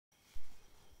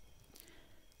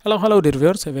Hello dear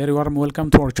viewers, a very warm welcome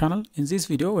to our channel. In this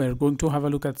video we are going to have a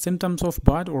look at symptoms of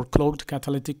bad or clogged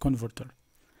catalytic converter.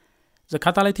 The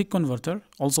catalytic converter,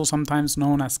 also sometimes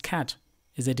known as CAT,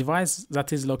 is a device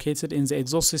that is located in the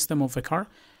exhaust system of a car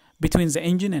between the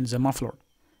engine and the muffler.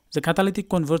 The catalytic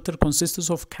converter consists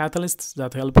of catalysts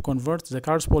that help convert the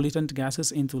car's pollutant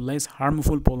gases into less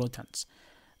harmful pollutants.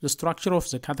 The structure of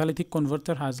the catalytic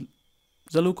converter has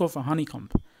the look of a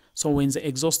honeycomb, so when the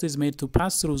exhaust is made to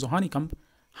pass through the honeycomb,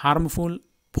 harmful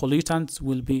pollutants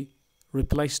will be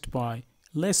replaced by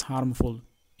less harmful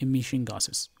emission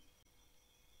gases.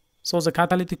 So the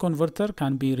catalytic converter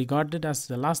can be regarded as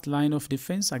the last line of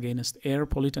defense against air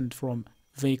pollutant from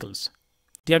vehicles.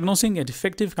 Diagnosing a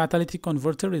defective catalytic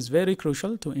converter is very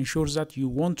crucial to ensure that you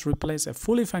won't replace a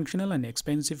fully functional and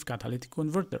expensive catalytic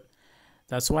converter.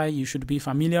 That's why you should be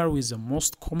familiar with the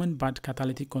most common bad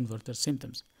catalytic converter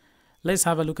symptoms. Let's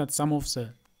have a look at some of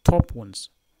the top ones.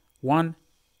 1.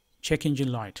 Check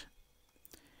engine light.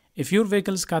 If your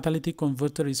vehicle's catalytic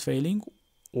converter is failing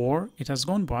or it has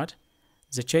gone bad,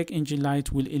 the check engine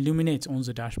light will illuminate on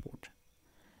the dashboard.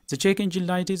 The check engine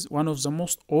light is one of the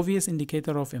most obvious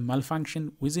indicators of a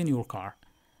malfunction within your car.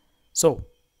 So,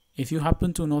 if you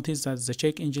happen to notice that the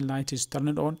check engine light is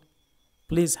turned on,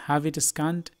 please have it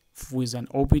scanned with an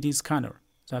OBD scanner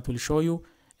that will show you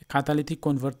a catalytic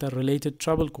converter related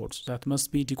trouble codes that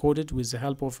must be decoded with the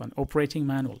help of an operating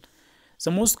manual. The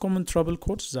most common trouble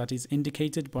codes that is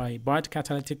indicated by bad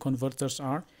catalytic converters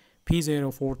are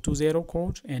P0420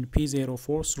 code and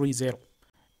P0430.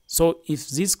 So if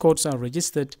these codes are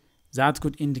registered, that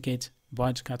could indicate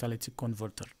bad catalytic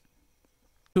converter.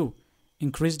 2.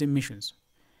 Increased emissions.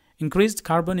 Increased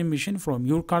carbon emission from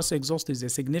your car's exhaust is a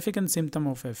significant symptom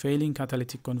of a failing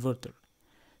catalytic converter.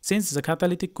 Since the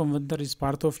catalytic converter is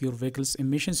part of your vehicle's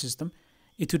emission system,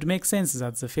 it would make sense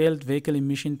that the failed vehicle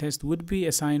emission test would be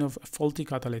a sign of a faulty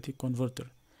catalytic converter.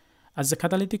 As the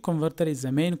catalytic converter is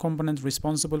the main component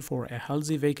responsible for a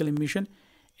healthy vehicle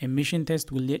emission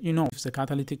test will let you know if the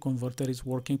catalytic converter is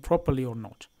working properly or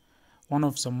not. One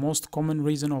of the most common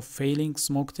reasons of failing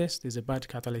smoke test is a bad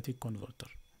catalytic converter.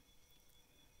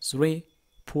 3.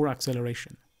 Poor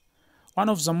acceleration. One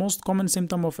of the most common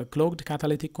symptoms of a clogged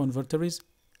catalytic converter is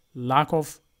lack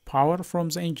of power from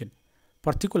the engine,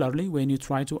 particularly when you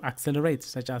try to accelerate,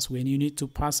 such as when you need to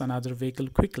pass another vehicle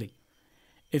quickly.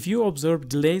 If you observe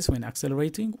delays when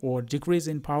accelerating or decrease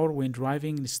in power when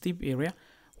driving in a steep area,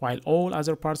 while all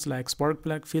other parts like spark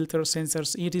plug, filter,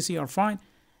 sensors, etc. are fine,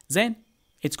 then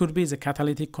it could be the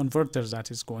catalytic converter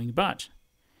that is going bad.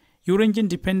 Your engine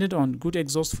depended on good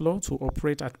exhaust flow to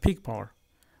operate at peak power.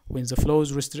 When the flow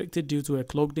is restricted due to a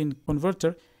clogged-in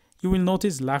converter, you will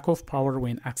notice lack of power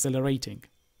when accelerating.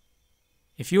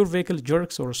 If your vehicle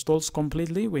jerks or stalls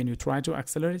completely when you try to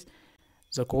accelerate,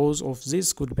 the cause of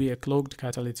this could be a clogged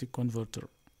catalytic converter.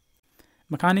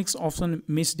 Mechanics often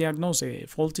misdiagnose a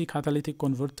faulty catalytic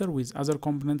converter with other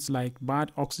components like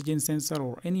bad oxygen sensor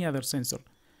or any other sensor.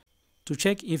 To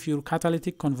check if your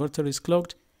catalytic converter is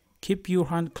clogged, keep your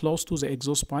hand close to the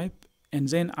exhaust pipe and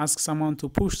then ask someone to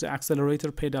push the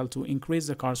accelerator pedal to increase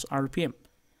the car's RPM.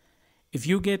 If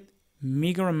you get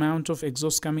meager amount of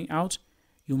exhaust coming out,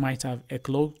 you might have a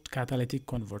clogged catalytic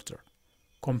converter.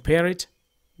 Compare it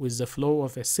with the flow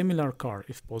of a similar car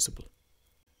if possible.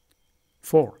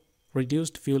 4.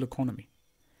 Reduced fuel economy.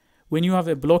 When you have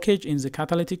a blockage in the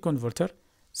catalytic converter,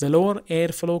 the lower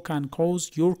airflow can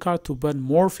cause your car to burn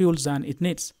more fuel than it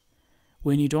needs.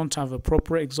 When you don't have a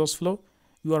proper exhaust flow,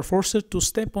 you are forced to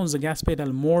step on the gas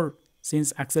pedal more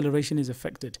since acceleration is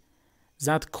affected.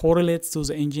 That correlates to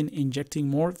the engine injecting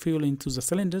more fuel into the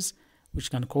cylinders, which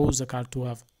can cause the car to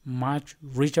have much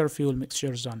richer fuel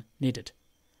mixtures than needed.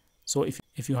 So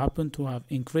if you happen to have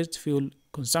increased fuel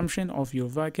consumption of your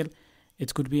vehicle,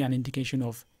 it could be an indication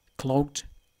of clogged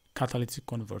catalytic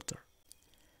converter.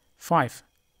 5.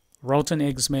 Rotten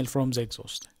egg smell from the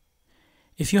exhaust.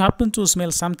 If you happen to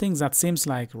smell something that seems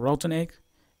like rotten egg,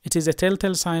 it is a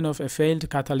telltale sign of a failed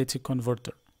catalytic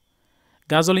converter.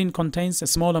 Gasoline contains a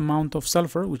small amount of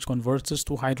sulfur which converts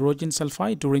to hydrogen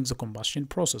sulfide during the combustion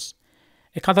process.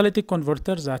 A catalytic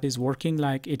converter that is working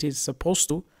like it is supposed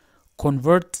to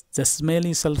convert the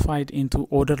smelly sulfide into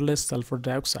odorless sulfur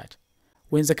dioxide.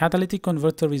 When the catalytic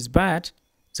converter is bad,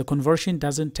 the conversion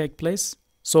doesn't take place,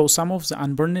 so some of the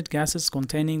unburned gases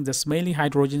containing the smelly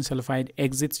hydrogen sulfide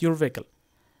exits your vehicle.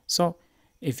 So,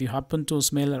 if you happen to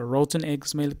smell a rotten egg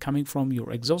smell coming from your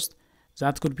exhaust,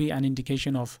 that could be an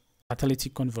indication of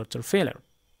catalytic converter failure.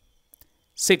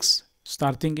 6.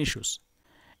 Starting issues.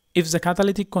 If the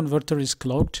catalytic converter is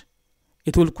clogged,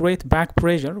 It will create back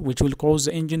pressure, which will cause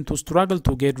the engine to struggle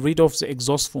to get rid of the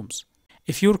exhaust fumes.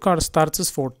 If your car starts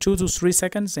for 2 to 3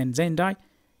 seconds and then die,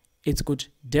 it could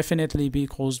definitely be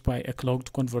caused by a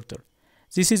clogged converter.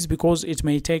 This is because it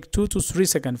may take 2 to 3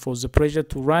 seconds for the pressure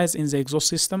to rise in the exhaust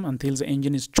system until the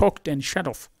engine is choked and shut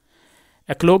off.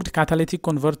 A clogged catalytic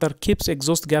converter keeps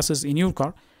exhaust gases in your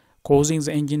car, causing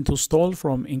the engine to stall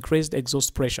from increased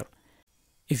exhaust pressure.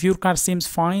 If your car seems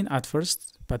fine at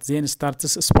first, but then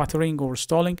starts sputtering or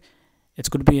stalling, it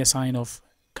could be a sign of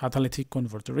catalytic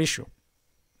converter issue.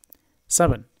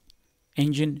 7.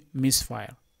 Engine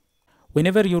misfire.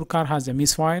 Whenever your car has a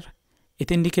misfire,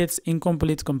 it indicates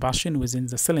incomplete combustion within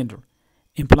the cylinder,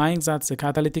 implying that the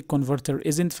catalytic converter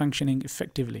isn't functioning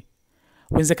effectively.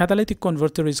 When the catalytic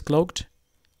converter is clogged,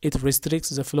 it restricts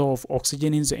the flow of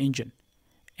oxygen in the engine,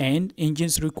 and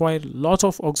engines require a lot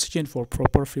of oxygen for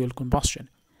proper fuel combustion.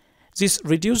 This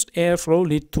reduced airflow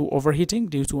leads to overheating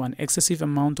due to an excessive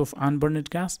amount of unburned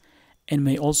gas and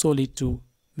may also lead to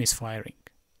misfiring.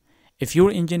 If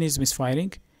your engine is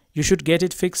misfiring, you should get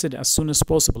it fixed as soon as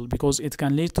possible because it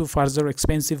can lead to further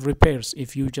expensive repairs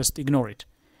if you just ignore it.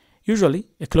 Usually,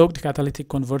 a clogged catalytic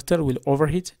converter will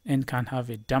overheat and can have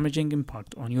a damaging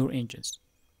impact on your engines.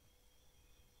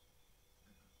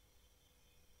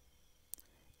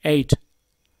 8.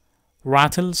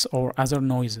 Rattles or other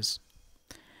noises.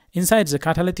 Inside the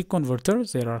catalytic converter,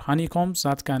 there are honeycombs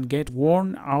that can get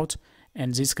worn out,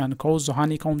 and this can cause the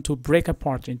honeycomb to break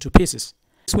apart into pieces.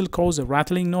 This will cause a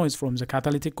rattling noise from the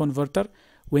catalytic converter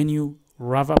when you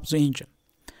rev up the engine.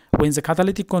 When the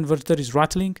catalytic converter is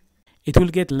rattling, it will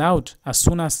get loud as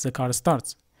soon as the car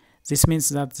starts. This means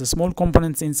that the small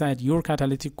components inside your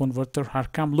catalytic converter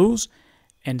have come loose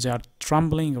and they are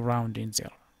trembling around in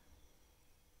there.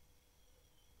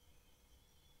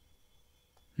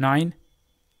 9.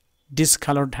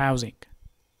 Discolored housing.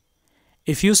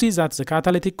 If you see that the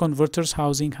catalytic converter's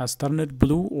housing has turned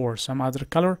blue or some other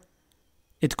color,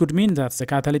 it could mean that the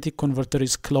catalytic converter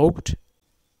is clogged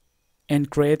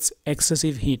and creates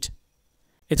excessive heat.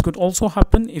 It could also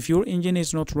happen if your engine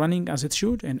is not running as it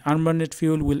should and unburned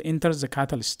fuel will enter the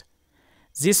catalyst.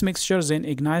 This mixture then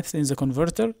ignites in the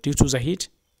converter due to the heat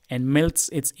and melts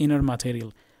its inner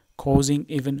material, causing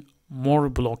even more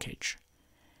blockage.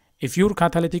 If your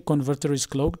catalytic converter is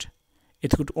clogged,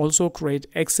 it could also create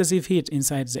excessive heat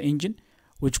inside the engine,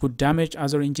 which could damage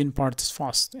other engine parts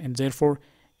fast, and therefore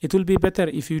it will be better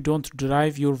if you don't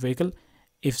drive your vehicle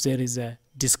if there is a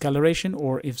discoloration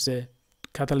or if the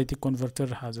catalytic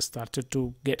converter has started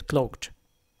to get clogged.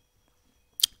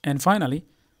 And finally,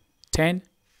 10.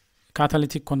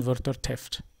 Catalytic converter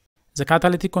theft. The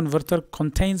catalytic converter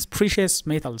contains precious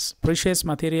metals. Precious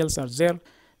materials are there.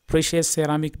 Precious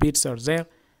ceramic beads are there.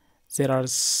 There are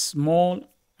small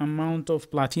amount of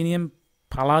platinum,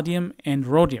 palladium, and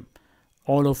rhodium,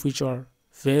 all of which are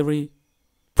very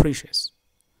precious.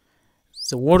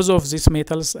 The worth of these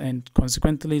metals and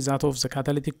consequently that of the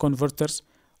catalytic converters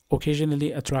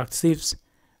occasionally attract thieves,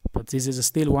 but this is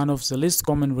still one of the least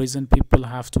common reasons people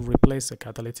have to replace a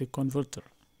catalytic converter.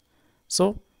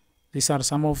 So, these are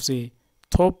some of the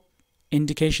top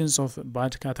indications of a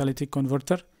bad catalytic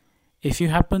converter. If you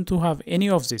happen to have any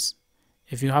of this,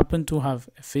 if you happen to have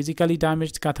a physically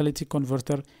damaged catalytic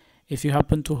converter, if you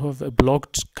happen to have a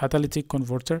blocked catalytic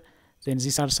converter, then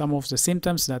these are some of the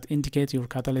symptoms that indicate your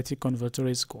catalytic converter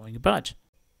is going bad.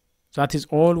 That is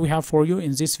all we have for you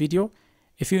in this video.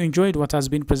 If you enjoyed what has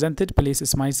been presented, please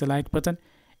smash the like button.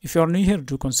 If you are new here,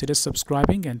 do consider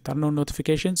subscribing and turn on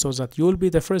notifications so that you will be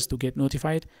the first to get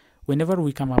notified whenever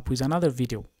we come up with another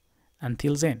video.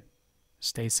 Until then,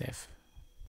 stay safe.